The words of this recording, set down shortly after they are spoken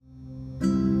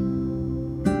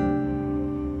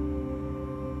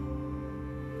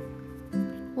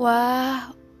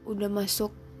udah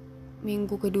masuk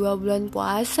minggu kedua bulan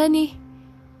puasa nih,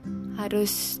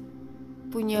 harus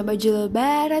punya baju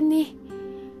lebaran nih.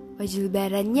 Baju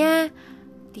lebarannya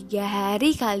 3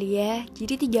 hari kali ya,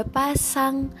 jadi 3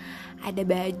 pasang. Ada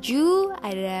baju,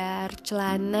 ada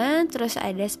celana, terus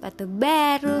ada sepatu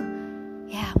baru.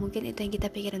 Ya mungkin itu yang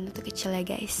kita pikirin waktu kecil ya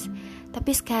guys.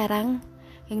 Tapi sekarang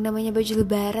yang namanya baju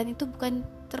lebaran itu bukan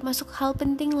termasuk hal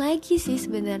penting lagi sih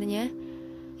sebenarnya.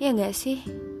 Ya gak sih?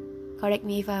 Correct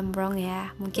me if I'm wrong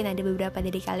ya. Mungkin ada beberapa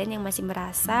dari kalian yang masih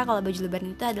merasa kalau baju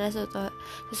lebaran itu adalah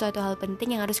sesuatu hal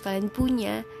penting yang harus kalian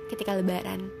punya ketika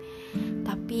lebaran.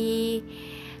 Tapi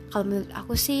kalau menurut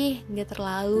aku sih gak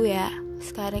terlalu ya.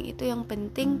 Sekarang itu yang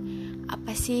penting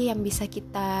apa sih yang bisa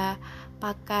kita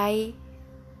pakai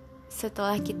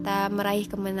setelah kita meraih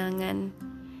kemenangan.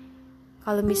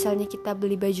 Kalau misalnya kita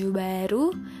beli baju baru,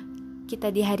 kita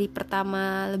di hari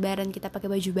pertama lebaran kita pakai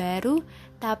baju baru,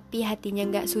 tapi hatinya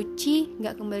gak suci,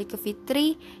 gak kembali ke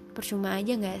fitri, percuma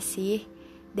aja gak sih?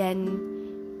 Dan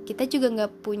kita juga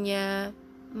gak punya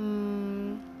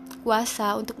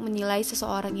kuasa untuk menilai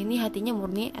seseorang ini hatinya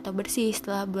murni atau bersih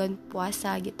setelah bulan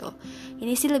puasa gitu.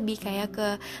 Ini sih lebih kayak ke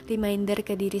reminder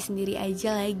ke diri sendiri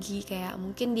aja lagi. Kayak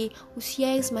mungkin di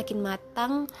usia yang semakin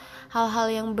matang, hal-hal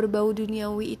yang berbau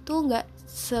duniawi itu gak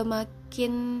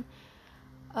semakin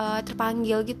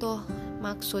terpanggil gitu.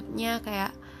 Maksudnya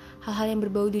kayak hal-hal yang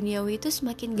berbau duniawi itu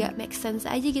semakin gak make sense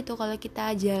aja gitu kalau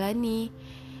kita jalani.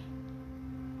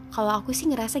 Kalau aku sih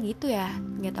ngerasa gitu ya,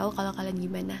 gak tahu kalau kalian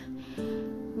gimana.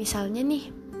 Misalnya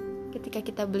nih, ketika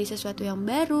kita beli sesuatu yang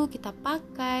baru, kita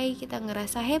pakai, kita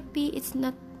ngerasa happy, it's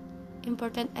not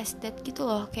important as that gitu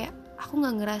loh. Kayak aku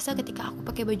gak ngerasa ketika aku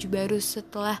pakai baju baru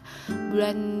setelah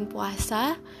bulan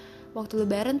puasa, waktu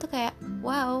lebaran tuh kayak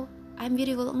wow, I'm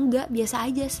beautiful. Enggak,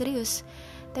 biasa aja, serius.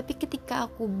 Tapi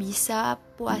ketika aku bisa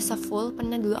puasa full,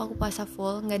 pernah dulu aku puasa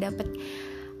full, gak dapet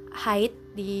haid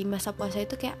di masa puasa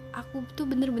itu, kayak aku tuh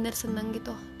bener-bener senang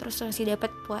gitu. Terus masih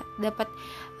dapat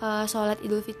sholat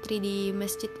Idul Fitri di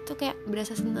masjid itu kayak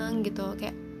berasa senang gitu.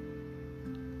 Kayak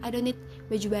I don't need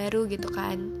baju baru gitu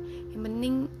kan. Yang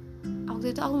penting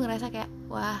waktu itu aku ngerasa kayak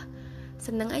wah,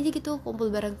 senang aja gitu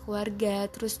kumpul bareng keluarga.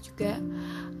 Terus juga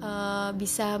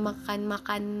bisa makan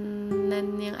makanan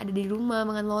yang ada di rumah,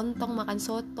 makan lontong, makan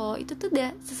soto. Itu tuh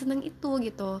udah sesenang itu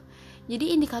gitu.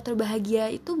 Jadi indikator bahagia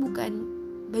itu bukan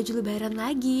baju lebaran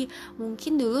lagi.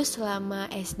 Mungkin dulu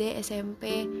selama SD,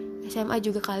 SMP, SMA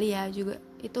juga kali ya, juga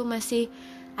itu masih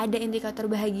ada indikator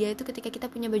bahagia itu ketika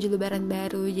kita punya baju lebaran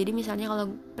baru. Jadi misalnya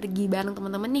kalau pergi bareng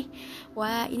teman-teman nih,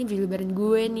 wah ini baju lebaran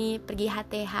gue nih, pergi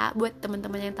HTH. Buat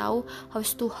teman-teman yang tahu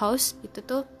house to house itu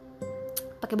tuh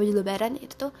pakai baju lebaran,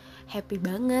 itu tuh happy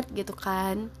banget gitu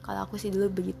kan. Kalau aku sih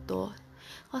dulu begitu.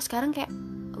 Kalau sekarang kayak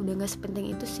udah nggak sepenting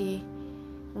itu sih.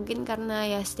 Mungkin karena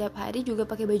ya setiap hari juga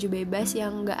pakai baju bebas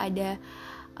yang nggak ada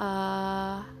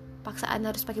paksaan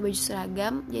harus pakai baju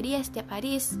seragam. Jadi ya setiap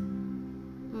hari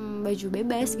baju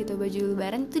bebas gitu. Baju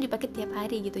lebaran itu dipakai tiap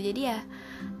hari gitu. Jadi ya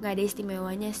nggak ada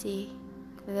istimewanya sih.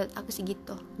 Menurut aku sih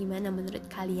gitu. Gimana menurut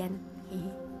kalian?